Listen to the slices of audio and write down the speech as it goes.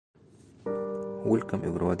Welcome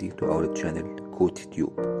everybody to our channel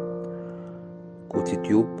CoachTube.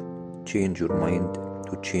 CoachTube, change your mind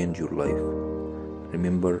to change your life.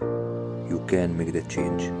 Remember, you can make the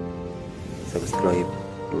change. Subscribe,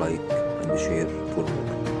 like and share for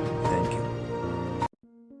more. Thank you.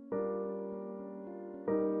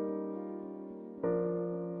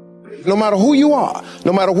 No matter who you are,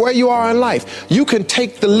 no matter where you are in life, you can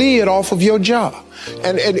take the lid off of your job.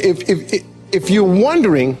 And if you're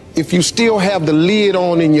wondering if you still have the lid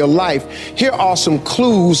on in your life, here are some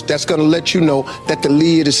clues that's going to let you know that the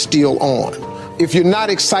lid is still on. If you're not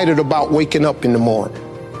excited about waking up in the morning,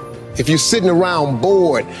 if you're sitting around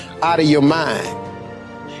bored out of your mind,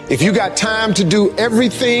 if you got time to do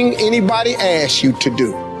everything anybody asks you to do,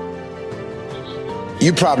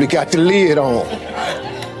 you probably got the lid on.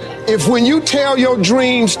 If when you tell your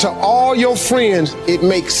dreams to all your friends, it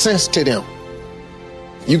makes sense to them,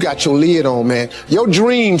 you got your lid on, man. Your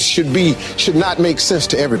dreams should not make sense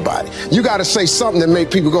to everybody. You got to say something that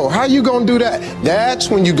make people go, how you going to do that? That's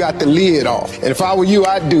when you got the lid off. And if I were you,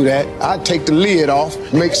 I'd do that. I'd take the lid off.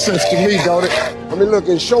 Makes sense to me, don't it? I mean, look,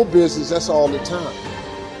 in show business, that's all the time.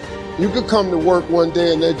 You could come to work one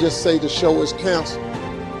day and they just say the show is canceled.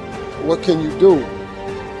 What can you do?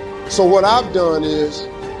 So what I've done is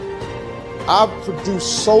I've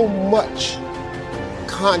produced so much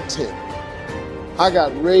content. I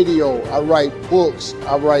got radio, I write books,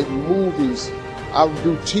 I write movies, I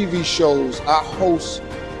do TV shows, I host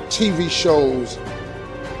TV shows,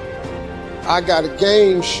 I got a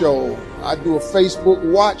game show, I do a Facebook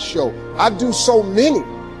watch show. I do so many.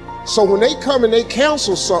 So when they come and they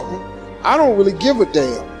cancel something, I don't really give a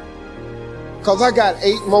damn, because I got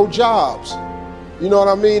 8 more jobs. You know what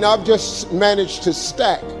I mean? I've just managed to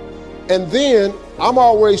stack. And then I'm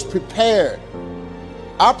always prepared.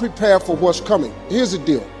 I prepare for what's coming. Here's the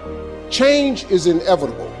deal. Change is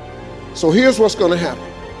inevitable. So here's what's going to happen.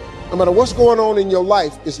 No matter what's going on in your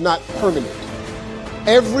life, it's not permanent.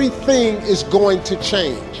 Everything is going to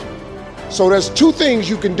change. So there's 2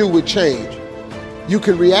 things you can do with change. You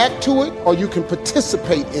can react to it or you can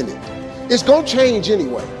participate in it. It's going to change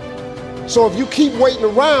anyway. So if you keep waiting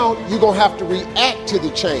around, you're going to have to react to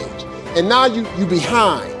the change. And now you're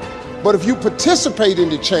behind. But if you participate in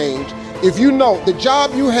the change, if you know the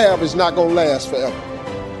job you have is not going to last forever,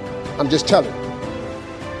 I'm just telling you.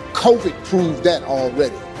 COVID proved that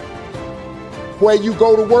already. Where you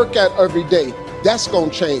go to work at every day, that's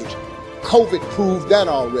going to change. COVID proved that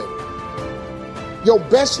already. Your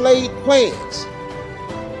best laid plans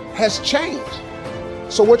has changed.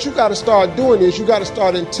 So what you got to start doing is you got to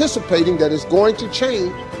start anticipating that it's going to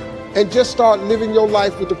change and just start living your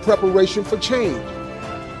life with the preparation for change.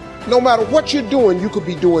 No matter what you're doing, you could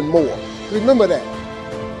be doing more. Remember that.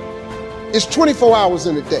 It's 24 hours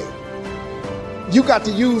in a day. You got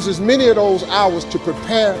to use as many of those hours to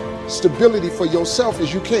prepare stability for yourself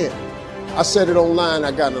as you can. I said it online,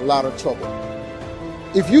 I got in a lot of trouble.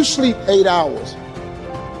 If you sleep 8 hours,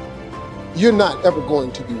 you're not ever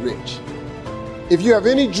going to be rich. If you have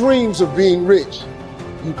any dreams of being rich,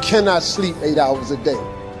 you cannot sleep 8 hours a day.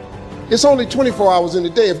 It's only 24 hours in a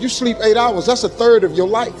day. If you sleep 8 hours, that's 1/3 of your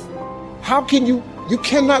life. How can you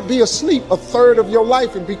cannot be asleep 1/3 of your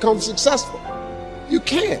life and become successful. You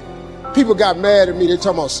can't. People got mad at me. They're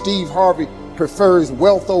talking about Steve Harvey prefers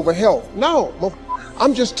wealth over health. No,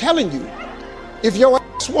 I'm just telling you, if your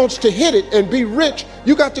ass wants to hit it and be rich,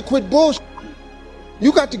 you got to quit bullshit.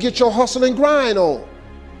 You got to get your hustle and grind on.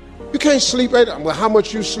 You can't sleep 8 hours. Well, how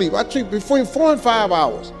much you sleep? I sleep between 4 and 5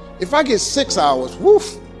 hours. If I get 6 hours,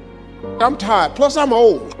 woof, I'm tired. Plus, I'm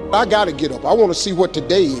old. I got to get up. I want to see what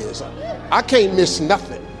today is. I can't miss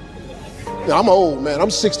nothing. Now, I'm old, man. I'm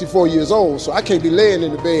 64 years old, so I can't be laying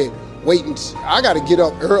in the bed waiting. I got to get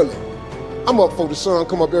up early. I'm up before the sun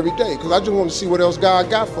come up every day because I just want to see what else God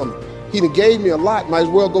got for me. He done gave me a lot. Might as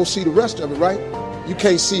well go see the rest of it, right? You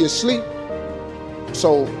can't see his sleep.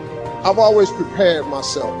 So I've always prepared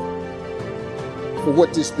myself for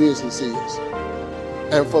what this business is.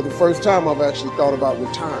 And for the first time, I've actually thought about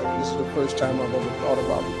retiring. This is the first time I've ever thought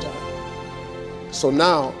about retiring. So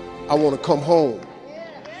now I want to come home.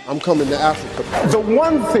 I'm coming to Africa. The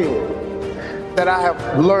one thing that I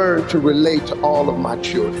have learned to relate to all of my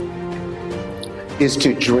children is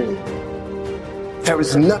to dream. There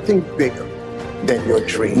is nothing bigger than your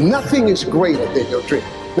dream. Nothing is greater than your dream.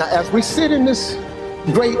 Now, as we sit in this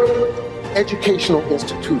great educational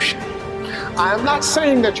institution, I am not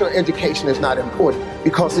saying that your education is not important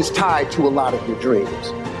because it's tied to a lot of your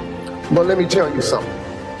dreams. But let me tell you something.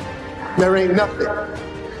 There ain't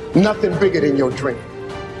nothing bigger than your dream.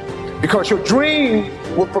 Because your dream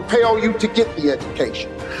will propel you to get the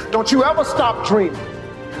education. Don't you ever stop dreaming.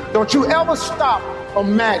 Don't you ever stop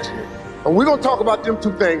imagining. And we're going to talk about them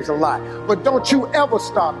two things a lot. But don't you ever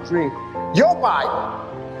stop dreaming. Your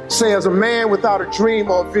Bible says a man without a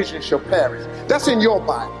dream or a vision shall perish. That's in your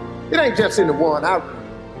Bible. It ain't just in the one I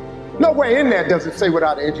read. Nowhere in there does it say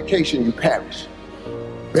without an education you perish.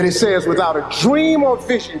 But it says without a dream or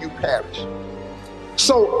vision you perish.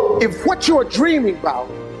 So if what you're dreaming about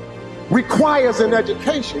requires an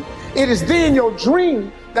education, it is then your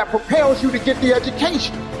dream that propels you to get the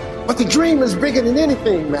education. But the dream is bigger than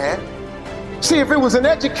anything, man. See, if it was an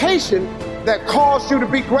education that caused you to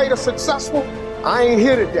be great or successful, I ain't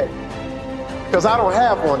here today because I don't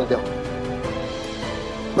have one of them.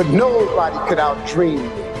 But nobody could outdream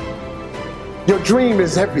you. Your dream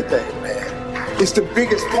is everything, man. It's the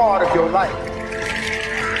biggest part of your life.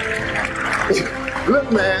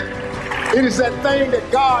 Look, man, it is that thing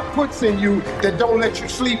that God puts in you that don't let you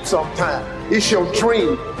sleep sometimes. It's your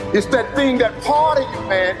dream. It's that thing, that part of you,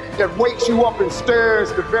 man, that wakes you up and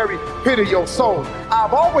stirs the very pit of your soul.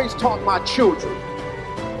 I've always taught my children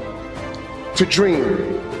to dream.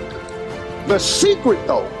 The secret,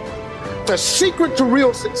 though, the secret to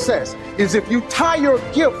real success is if you tie your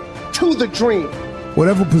gift to the dream.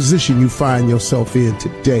 Whatever position you find yourself in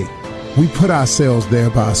today, we put ourselves there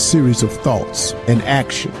by a series of thoughts and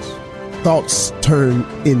actions. Thoughts turn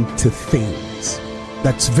into things.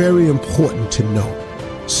 That's very important to know.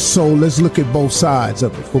 So let's look at both sides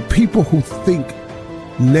of it. For people who think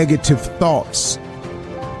negative thoughts,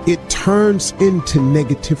 it turns into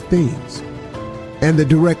negative things. And the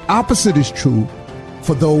direct opposite is true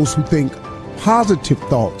for those who think positive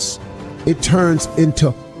thoughts. It turns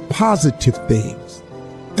into positive things.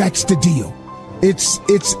 That's the deal. It's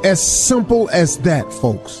as simple as that,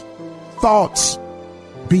 folks. Thoughts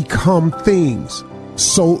become things.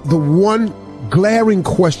 So the one glaring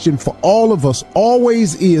question for all of us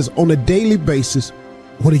always is, on a daily basis,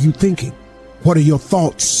 what are you thinking? What are your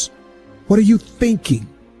thoughts? What are you thinking?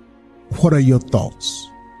 What are your thoughts?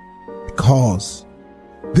 Because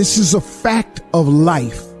this is a fact of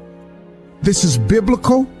life. This is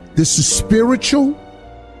biblical. This is spiritual.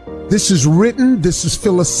 This is written. This is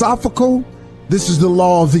philosophical. This is the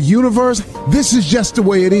law of the universe. This is just the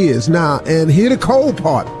way it is. Now, and here the cold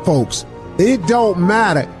part, folks. It don't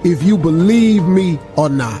matter if you believe me or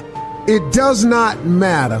not. It does not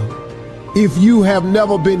matter if you have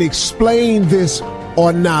never been explained this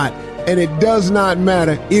or not. And it does not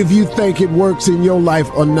matter if you think it works in your life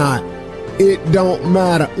or not. It don't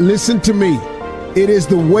matter. Listen to me. It is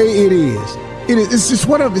the way it is. It's just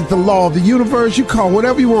whatever. It's the law of the universe. You call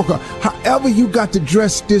whatever you want to call. However you got to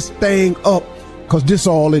dress this thing up, because this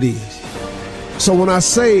all it is. So when I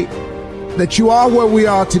say that you are where we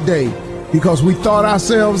are today because we thought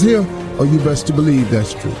ourselves here, oh, you best to believe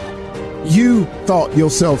that's true. You thought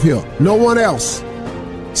yourself here. No one else.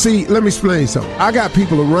 See, let me explain something. I got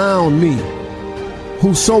people around me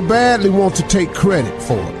who so badly want to take credit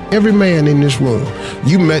for it. Every man in this room,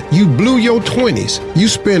 you blew your 20s. You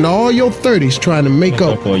spend all your 30s trying to make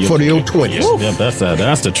up for your 20s. Yeah,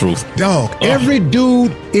 that's the truth. Dog, every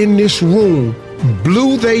dude in this room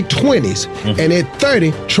blew their 20s and at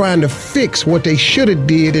 30 trying to fix what they should have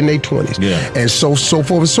did in their 20s. Yeah. And so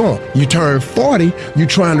forth and so on. You turn 40, you're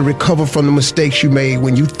trying to recover from the mistakes you made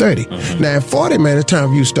when you're 30. Now at 40, man, it's time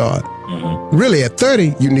for you to start. Really, at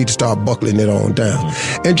 30, you need to start buckling it on down.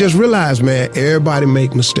 And just realize, man, everybody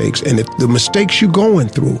make mistakes. And if the mistakes you're going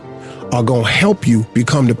through are going to help you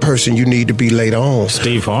become the person you need to be later on.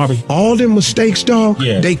 Steve Harvey. All them mistakes, dog,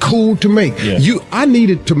 they cool to make. Yeah. I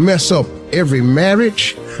needed to mess up every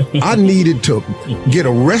marriage. I needed to get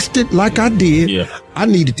arrested like I did. Yeah. I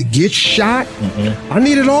needed to get shot. I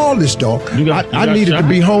needed all this, dog. I needed to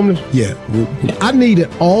be homeless. Yeah. I needed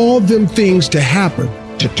all them things to happen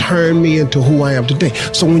to turn me into who I am today.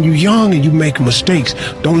 So when you're young and you make mistakes,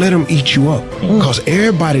 don't let them eat you up. Because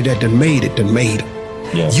everybody that done made it.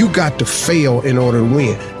 Yeah. You got to fail in order to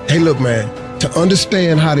win. Hey, look, man, to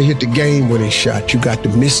understand how to hit the game-winning shot, you got to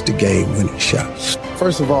miss the game-winning shot.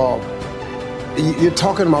 First of all, you're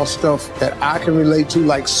talking about stuff that I can relate to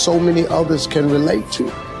like so many others can relate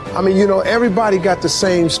to. I mean, everybody got the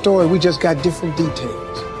same story. We just got different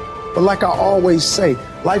details. But like I always say,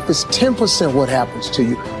 life is 10% what happens to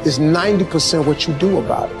you. It's 90% what you do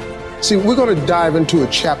about it. See, we're going to dive into a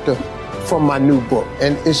chapter from my new book,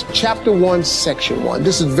 and it's chapter 1, section 1.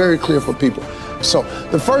 This is very clear for people. So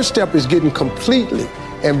the first step is getting completely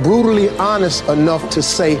and brutally honest enough to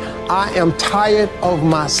say, I am tired of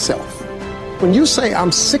myself. When you say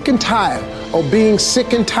I'm sick and tired of being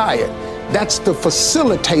sick and tired, that's the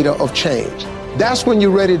facilitator of change. That's when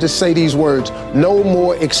you're ready to say these words, no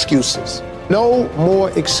more excuses. No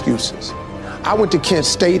more excuses. I went to Kent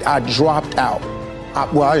State, I dropped out.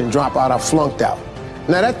 I didn't drop out, I flunked out.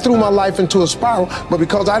 Now that threw my life into a spiral, but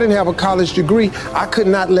because I didn't have a college degree, I could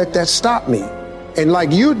not let that stop me. And like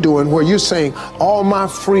you're doing, where you're saying, all my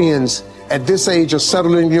friends at this age are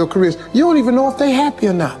settling in your careers, you don't even know if they're happy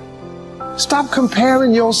or not. Stop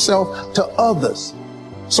comparing yourself to others.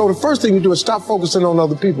 So the first thing you do is stop focusing on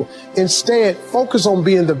other people. Instead, focus on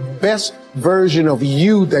being the best version of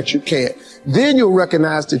you that you can. Then you'll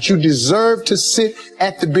recognize that you deserve to sit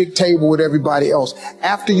at the big table with everybody else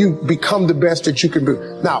after you become the best that you can be.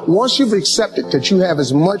 Now, once you've accepted that you have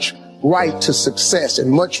as much right to success and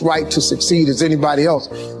much right to succeed as anybody else,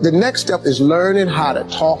 the next step is learning how to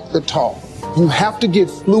talk the talk. You have to get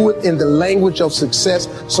fluid in the language of success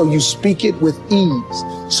so you speak it with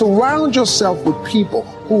ease. Surround yourself with people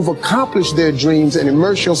who've accomplished their dreams and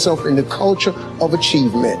immerse yourself in the culture of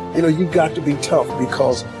achievement. You know, you got to be tough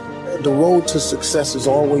because the road to success is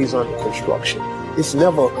always under construction. It's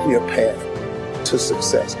never a clear path to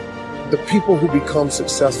success. The people who become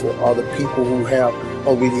successful are the people who have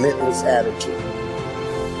a relentless attitude.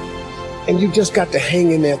 And you just got to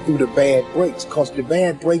hang in there through the bad breaks, because the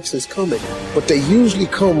bad breaks is coming, but they usually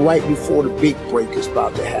come right before the big break is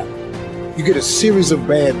about to happen. You get a series of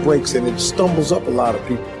bad breaks and it stumbles up a lot of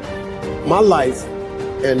people. My life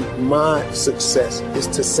and my success is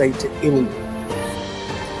to say to anyone,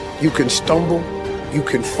 you can stumble, you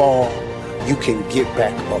can fall, you can get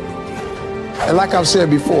back up again. And like I've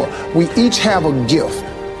said before, we each have a gift,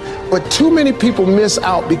 but too many people miss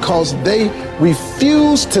out because they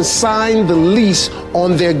refuse to sign the lease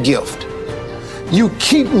on their gift. You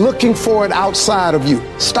keep looking for it outside of you.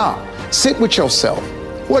 Stop. Sit with yourself.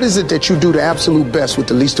 What is it that you do the absolute best with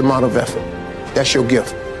the least amount of effort? That's your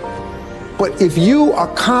gift. But if you are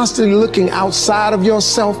constantly looking outside of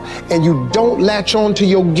yourself and you don't latch on to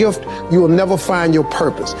your gift, you will never find your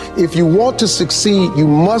purpose. If you want to succeed, you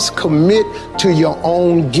must commit to your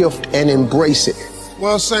own gift and embrace it.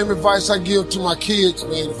 Well, same advice I give to my kids,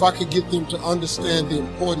 man. If I could get them to understand the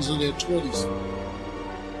importance of their 20s.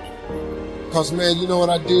 Because, man, you know what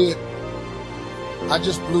I did? I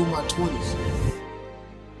just blew my 20s.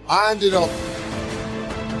 I ended up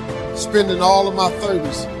spending all of my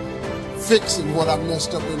 30s fixing what I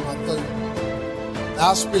messed up in my 30s.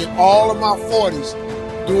 I spent all of my 40s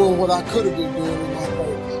doing what I could have been doing in my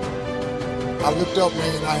 30s. I looked up,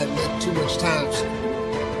 man, I had let too much time.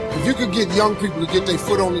 If you could get young people to get their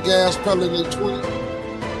foot on the gas pedal in their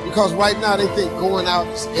 20s, because right now they think going out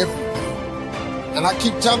is everything. And I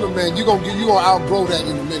keep telling them, man, you're gonna outgrow that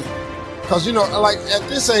in a minute. Because, you know, like at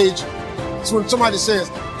this age, it's when somebody says,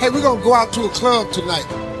 hey, we're gonna go out to a club tonight.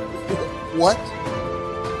 What?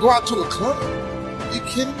 Go out to a club? Are you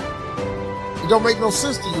kidding me? It don't make no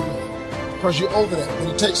sense to you, man, because you're over that. But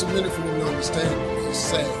it takes a minute for them to understand. It's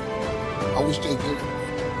sad. I wish they did.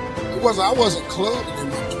 I wasn't clubbing in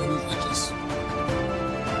my 20s.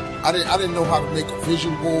 I didn't know how to make a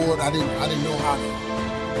vision board. I didn't know how to.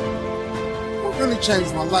 What really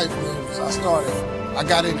changed my life, man, was I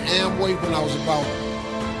got in Amway when I was about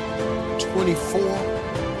 24.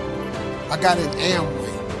 I got in Amway.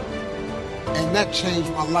 And that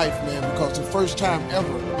changed my life, man, because the first time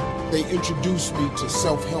ever, they introduced me to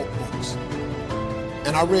self-help books.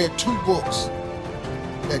 And I read 2 books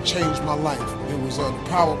that changed my life. It was The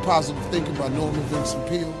Power of Positive Thinking by Norman Vincent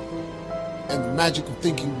Peale and The Magic of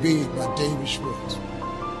Thinking Big by David Schwartz.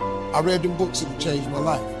 I read them books and it changed my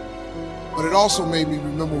life. But it also made me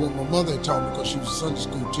remember what my mother had taught me, because she was a Sunday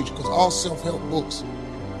school teacher, because all self-help books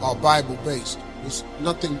are Bible-based. It's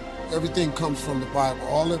nothing, everything comes from the Bible.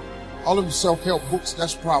 All of the self-help books,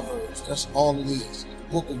 that's Proverbs. That's all it is.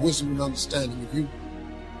 The book of wisdom and understanding. If you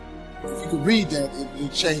could read that, it'll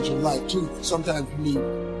change your life too. Sometimes you need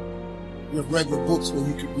regular books where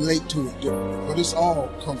you can relate to it differently. But it's all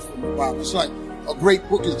comes from the Bible. It's like a great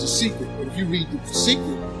book is The Secret. But if you read The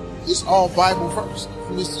Secret, it's all Bible first.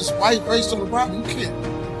 And it's just based on the Bible. You can't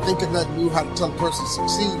think of nothing new how to tell a person to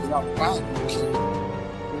succeed without the Bible. You can't.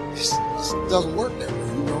 It doesn't work that way,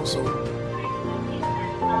 you know. So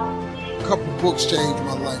a couple of books changed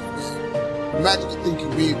my life, man. The Magic of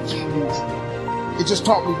Thinking Big was huge. It just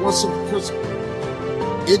taught me one simple principle.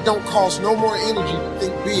 It don't cost no more energy to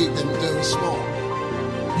think big than it does small.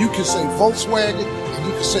 You can say Volkswagen and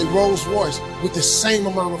you can say Rolls Royce with the same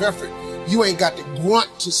amount of effort. You ain't got the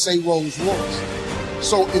grunt to say Rolls Royce.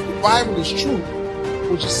 So if the Bible is true,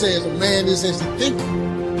 which it says a man is as he thinketh,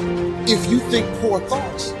 if you think poor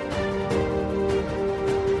thoughts,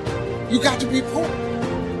 you got to be poor.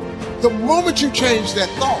 The moment you change that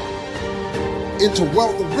thought into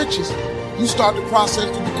wealth and riches, you start the process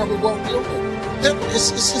to becoming wealthy.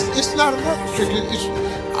 It's not enough.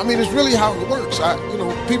 I mean, it's really how it works.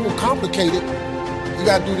 People complicate it. You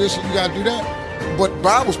got to do this and you got to do that. But the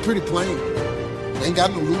Bible's pretty plain. It ain't got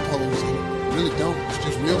no loopholes in it. It really don't. It's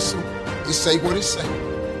just real simple. It say what it say.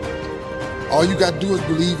 All you got to do is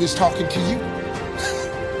believe it's talking to you.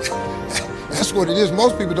 That's what it is.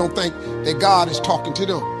 Most people don't think that God is talking to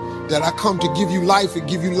them. That I come to give you life and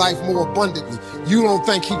give you life more abundantly. You don't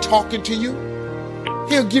think He talking to you?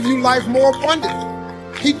 He'll give you life more abundantly.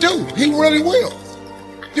 He do. He really will.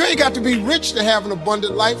 You ain't got to be rich to have an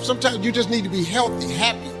abundant life. Sometimes you just need to be healthy,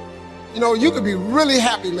 happy. You could be really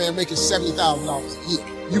happy, man, making $70,000 a year.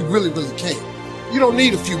 You really, really can. You don't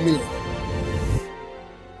need a few million.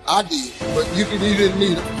 I did, but you didn't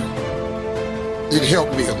need it. It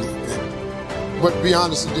helped me a little bit. But to be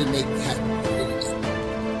honest, it didn't make me happy. It really didn't.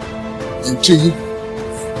 Until you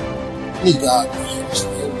need God.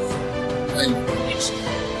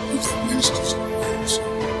 Ministers of the so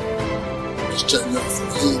just turn you off from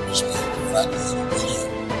the head, just what I did.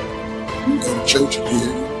 You go to church and hear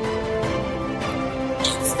you.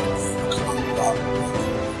 Take from me, come on, God.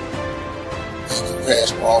 And you pass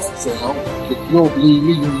my office for if you don't believe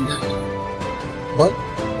me, you ain't got to. But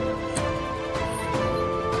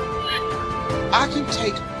I can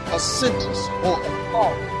take a sentence or a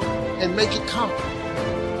thought and make it common.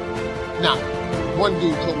 Now, one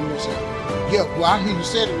dude told me this. Yeah, well, I hear you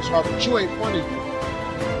said it was hard, but you ain't funny to me.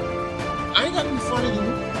 I ain't got to be funny to you.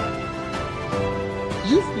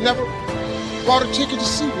 You've never bought a ticket to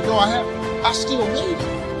see me. No, I haven't. I still made it.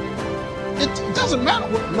 It doesn't matter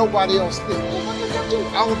what nobody else thinks. Well, what did I do?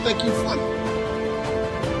 I don't think you're funny.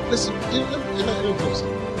 Listen,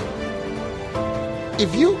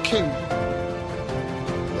 if you can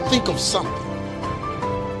think of something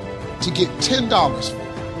to get $10 for,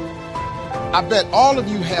 I bet all of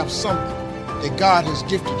you have something that God has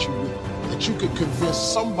gifted you with that you could convince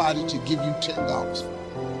somebody to give you $10 for.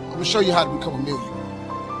 I'm going to show you how to become a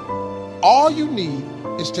millionaire. All you need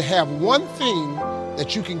is to have one thing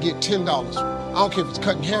that you can get $10 for. I don't care if it's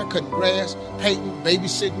cutting hair, cutting grass, painting,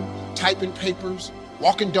 babysitting, typing papers,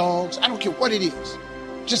 walking dogs. I don't care what it is.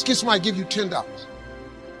 Just get somebody to give you $10.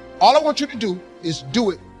 All I want you to do is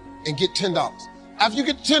do it and get $10. After you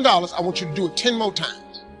get $10, I want you to do it 10 more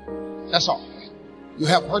times. That's all. You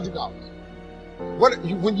have $100.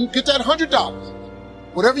 When you get that $100,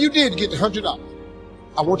 whatever you did to get the $100,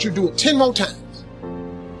 I want you to do it 10 more times.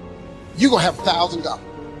 You're going to have $1,000.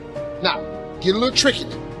 Now, get a little tricky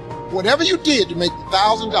now. Whatever you did to make the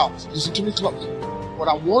 $1,000, listen to me close. What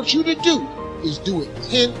I want you to do is do it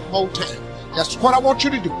 10 more times. That's what I want you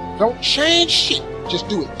to do. Don't change shit. Just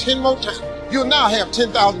do it 10 more times. You'll now have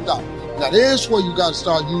 $10,000. Now, there's where you got to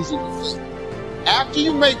start using your faith. After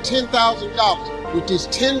you make $10,000 with this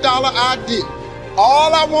 $10 idea,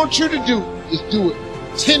 all I want you to do is do it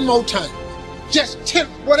 10 more times. Just 10,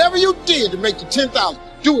 whatever you did to make the 10,000,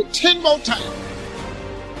 do it 10 more times.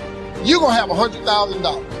 You're going to have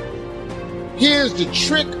 $100,000. Here's the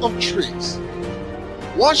trick of tricks.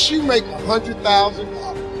 Once you make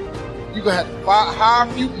 $100,000, you're going to have to hire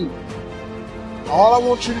a few people. All I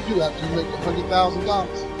want you to do after you make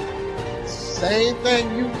 $100,000, same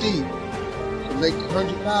thing you did to make the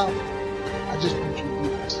 $100,000, I just want you to do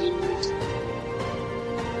it 10 more times.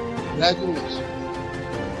 Congratulations.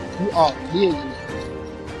 You are a millionaire.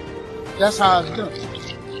 That's how it's done.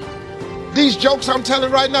 These jokes I'm telling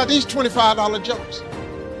right now, these $25 jokes.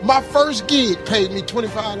 My first gig paid me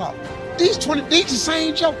 $25. These the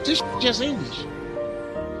same jokes. This just English.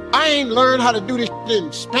 I ain't learned how to do this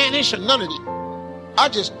in Spanish or none of it. I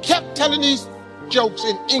just kept telling these jokes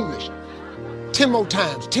in English. 10 more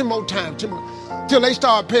times, 10 more times, 10 more. Till they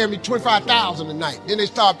started paying me $25,000 a night. Then they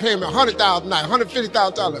started paying me $100,000 a night,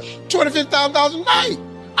 $150,000, $250,000 a night.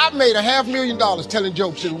 I made $500,000 telling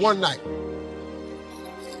jokes in one night.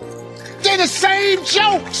 They're the same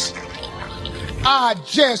jokes. I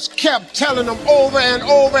just kept telling them over and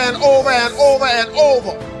over and over and over and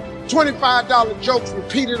over. $25 jokes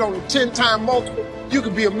repeated on a 10-time multiple. You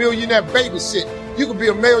could be a millionaire babysitting. You could be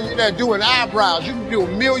a millionaire doing eyebrows. You could be a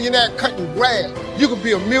millionaire cutting grass. You could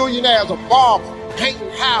be a millionaire as a barber,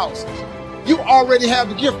 painting houses. You already have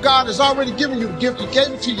the gift. God has already given you the gift. He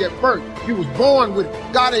gave it to you at birth. You was born with it.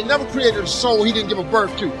 God ain't never created a soul He didn't give a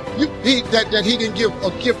birth to. That He didn't give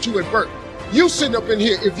a gift to at birth. You sitting up in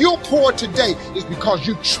here, if you're poor today, it's because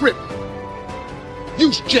you tripping.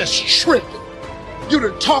 You just tripping. You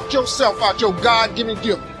done talked yourself out your God-given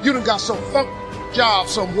gift. You done got some funk job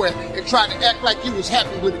somewhere and tried to act like you was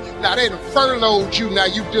happy with it. Now they done furloughed you, now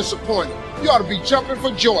you disappointed. You ought to be jumping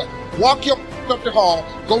for joy. Walk your up the hall,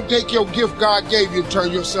 go take your gift God gave you and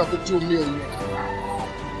turn yourself into a millionaire.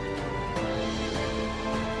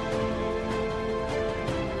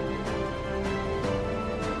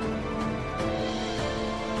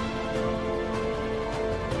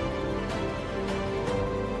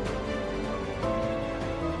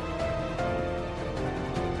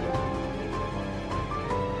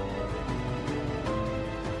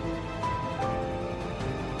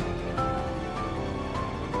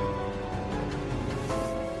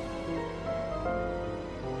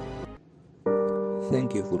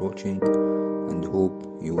 Thank you for watching and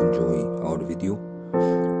hope you enjoy our video.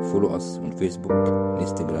 Follow us on Facebook,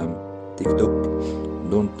 Instagram, TikTok.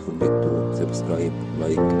 Don't forget to subscribe,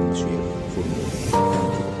 like and share for more.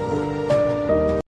 Thank you.